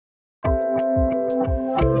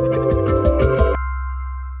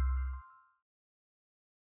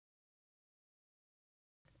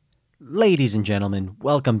Ladies and gentlemen,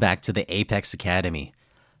 welcome back to the Apex Academy.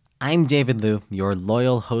 I'm David Liu, your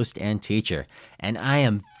loyal host and teacher, and I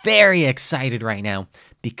am very excited right now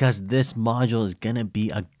because this module is gonna be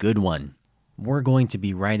a good one. We're going to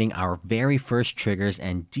be writing our very first triggers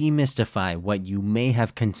and demystify what you may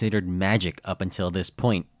have considered magic up until this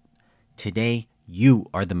point. Today, you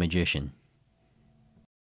are the magician.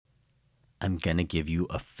 I'm gonna give you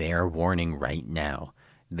a fair warning right now.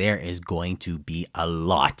 There is going to be a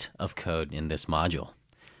lot of code in this module.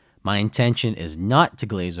 My intention is not to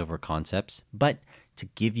glaze over concepts, but to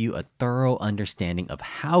give you a thorough understanding of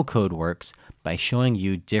how code works by showing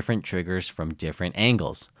you different triggers from different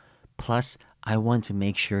angles. Plus, I want to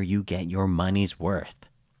make sure you get your money's worth.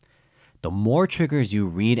 The more triggers you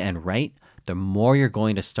read and write, the more you're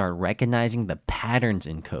going to start recognizing the patterns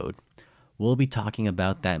in code. We'll be talking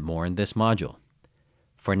about that more in this module.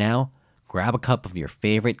 For now, grab a cup of your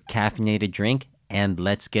favorite caffeinated drink and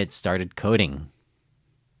let's get started coding.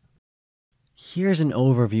 Here's an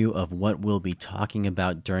overview of what we'll be talking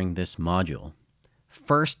about during this module.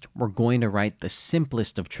 First, we're going to write the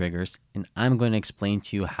simplest of triggers, and I'm going to explain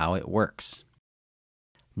to you how it works.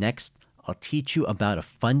 Next, I'll teach you about a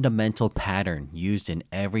fundamental pattern used in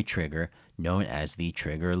every trigger known as the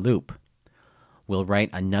trigger loop. We'll write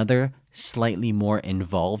another, slightly more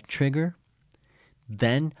involved trigger.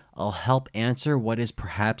 Then I'll help answer what is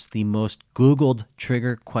perhaps the most Googled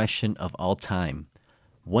trigger question of all time.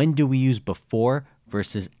 When do we use before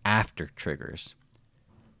versus after triggers?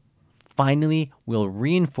 Finally, we'll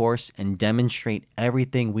reinforce and demonstrate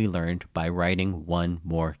everything we learned by writing one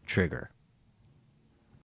more trigger.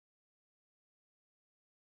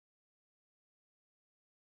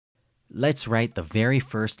 Let's write the very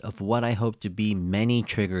first of what I hope to be many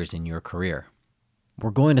triggers in your career. We're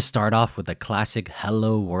going to start off with a classic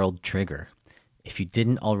Hello World trigger. If you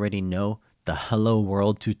didn't already know, the Hello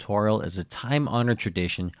World tutorial is a time-honored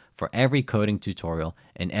tradition for every coding tutorial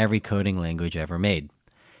in every coding language ever made.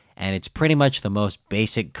 And it's pretty much the most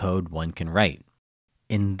basic code one can write.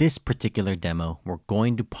 In this particular demo, we're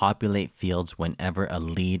going to populate fields whenever a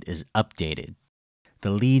lead is updated.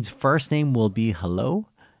 The lead's first name will be Hello,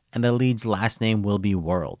 and the lead's last name will be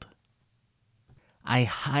World. I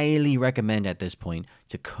highly recommend at this point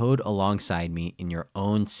to code alongside me in your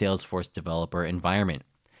own Salesforce developer environment.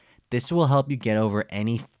 This will help you get over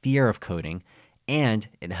any fear of coding, and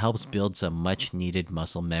it helps build some much needed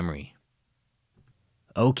muscle memory.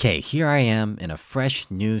 Okay, here I am in a fresh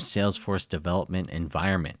new Salesforce development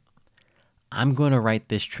environment. I'm going to write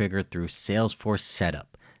this trigger through Salesforce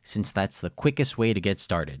Setup, since that's the quickest way to get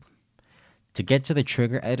started. To get to the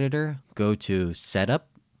trigger editor, go to Setup,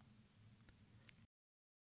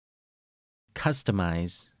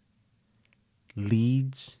 Customize,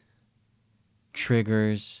 Leads,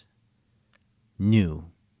 Triggers, New.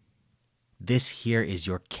 This here is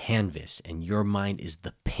your canvas and your mind is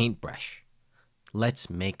the paintbrush. Let's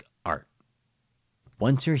make art.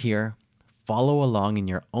 Once you're here, follow along in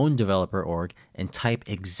your own developer org and type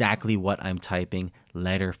exactly what I'm typing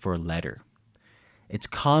letter for letter. It's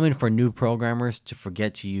common for new programmers to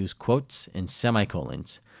forget to use quotes and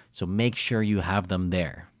semicolons, so make sure you have them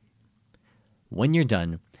there. When you're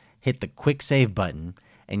done, hit the Quick Save button,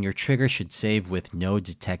 and your trigger should save with no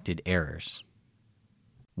detected errors.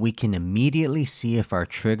 We can immediately see if our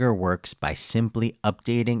trigger works by simply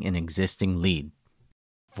updating an existing lead.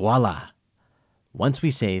 Voila! Once we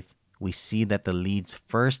save, we see that the lead's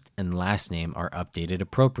first and last name are updated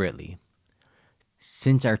appropriately.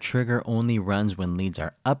 Since our trigger only runs when leads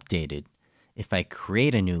are updated, if I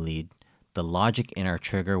create a new lead, the logic in our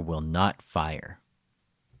trigger will not fire.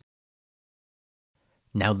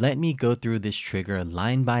 Now let me go through this trigger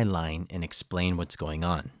line by line and explain what's going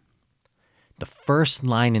on. The first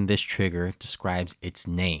line in this trigger describes its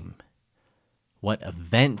name, what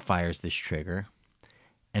event fires this trigger,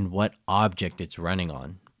 and what object it's running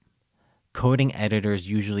on. Coding editors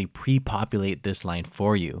usually pre-populate this line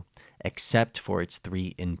for you, except for its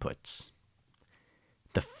three inputs.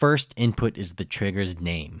 The first input is the trigger's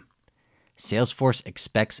name. Salesforce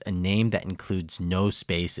expects a name that includes no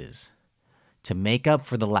spaces. To make up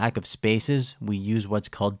for the lack of spaces, we use what's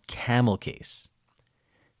called camel case.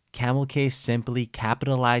 Camel case simply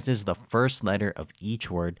capitalizes the first letter of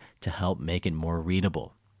each word to help make it more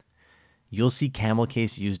readable. You'll see camel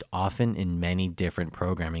case used often in many different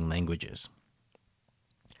programming languages.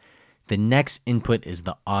 The next input is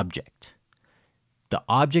the object. The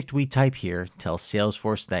object we type here tells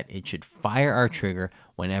Salesforce that it should fire our trigger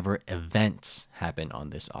whenever events happen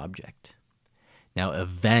on this object. Now,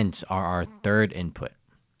 events are our third input.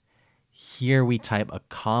 Here we type a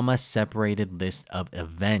comma-separated list of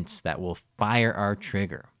events that will fire our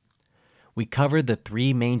trigger. We covered the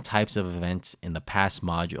three main types of events in the past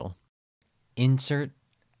module: insert,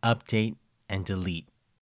 update, and delete.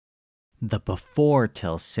 The before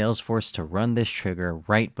tells Salesforce to run this trigger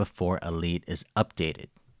right before a lead is updated.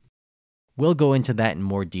 We'll go into that in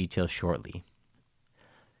more detail shortly.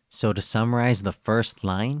 So to summarize the first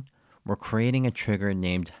line, we're creating a trigger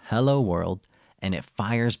named Hello World, and it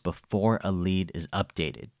fires before a lead is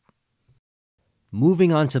updated.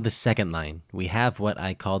 Moving on to the second line, we have what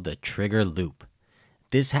I call the trigger loop.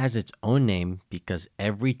 This has its own name because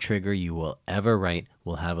every trigger you will ever write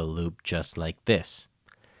will have a loop just like this.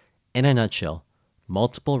 In a nutshell,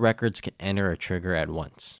 multiple records can enter a trigger at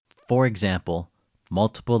once. For example,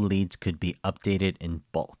 multiple leads could be updated in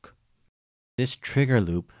bulk. This trigger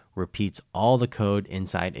loop repeats all the code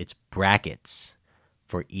inside its brackets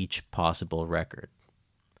for each possible record.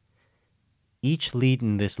 Each lead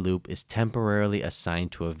in this loop is temporarily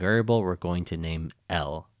assigned to a variable we're going to name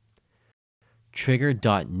L.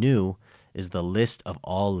 Trigger.new is the list of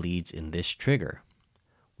all leads in this trigger.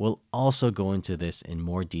 We'll also go into this in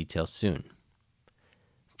more detail soon.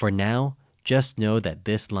 For now, just know that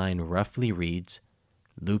this line roughly reads,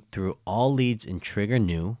 loop through all leads in trigger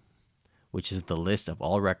new, which is the list of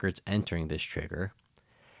all records entering this trigger,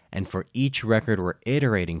 and for each record we're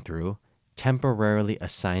iterating through, temporarily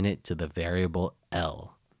assign it to the variable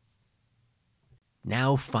L.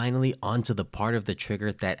 Now finally onto the part of the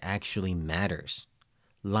trigger that actually matters.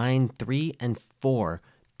 Line 3 and 4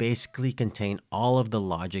 basically contain all of the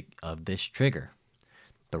logic of this trigger.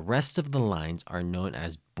 The rest of the lines are known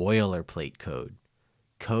as boilerplate code,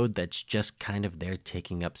 code that's just kind of there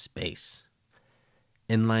taking up space.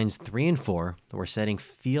 In lines 3 and 4, we're setting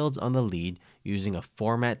fields on the lead using a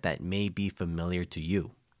format that may be familiar to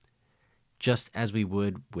you. Just as we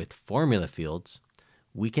would with formula fields,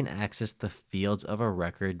 we can access the fields of a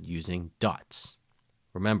record using dots.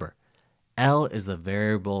 Remember, L is the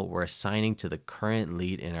variable we're assigning to the current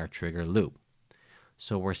lead in our trigger loop.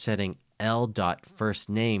 So we're setting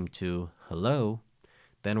L.firstName to hello,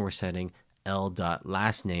 then we're setting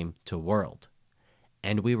L.lastName to world.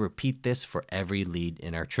 And we repeat this for every lead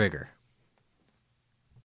in our trigger.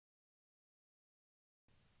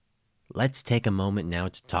 Let's take a moment now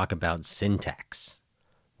to talk about syntax.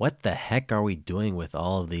 What the heck are we doing with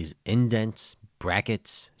all of these indents,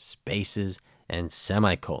 brackets, spaces, and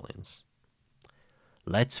semicolons?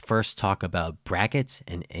 Let's first talk about brackets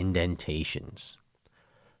and indentations.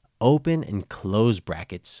 Open and close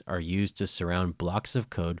brackets are used to surround blocks of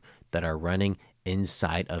code that are running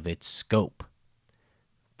inside of its scope.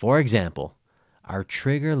 For example, our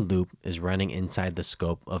trigger loop is running inside the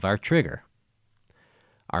scope of our trigger.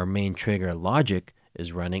 Our main trigger logic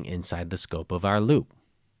is running inside the scope of our loop.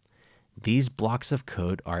 These blocks of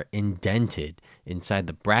code are indented inside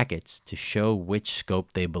the brackets to show which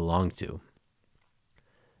scope they belong to.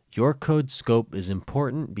 Your code scope is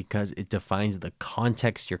important because it defines the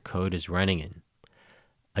context your code is running in.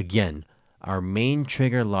 Again, our main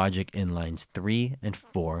trigger logic in lines 3 and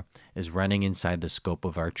 4 is running inside the scope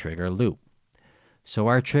of our trigger loop. So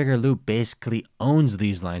our trigger loop basically owns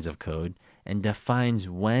these lines of code and defines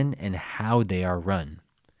when and how they are run.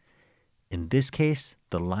 In this case,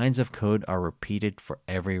 the lines of code are repeated for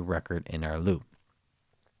every record in our loop.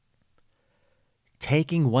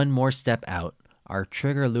 Taking one more step out, our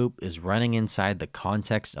trigger loop is running inside the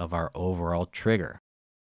context of our overall trigger.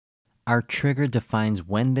 Our trigger defines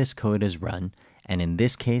when this code is run, and in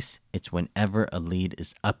this case, it's whenever a lead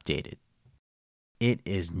is updated. It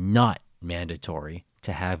is not mandatory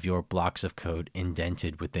to have your blocks of code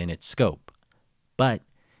indented within its scope, but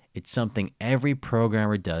it's something every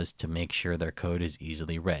programmer does to make sure their code is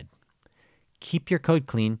easily read. Keep your code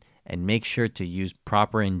clean and make sure to use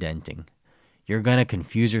proper indenting. You're going to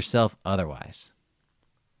confuse yourself otherwise.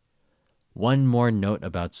 One more note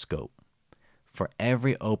about scope. For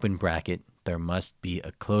every open bracket, there must be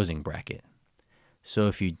a closing bracket. So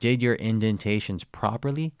if you did your indentations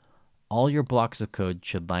properly, all your blocks of code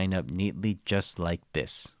should line up neatly just like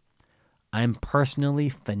this. I'm personally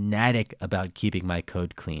fanatic about keeping my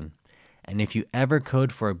code clean. And if you ever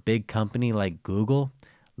code for a big company like Google,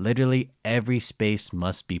 literally every space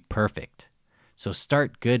must be perfect. So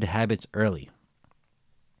start good habits early.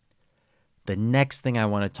 The next thing I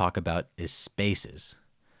want to talk about is spaces.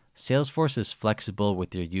 Salesforce is flexible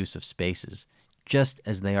with your use of spaces, just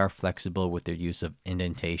as they are flexible with their use of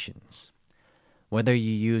indentations. Whether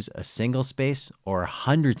you use a single space or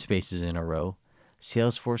 100 spaces in a row,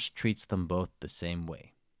 Salesforce treats them both the same way.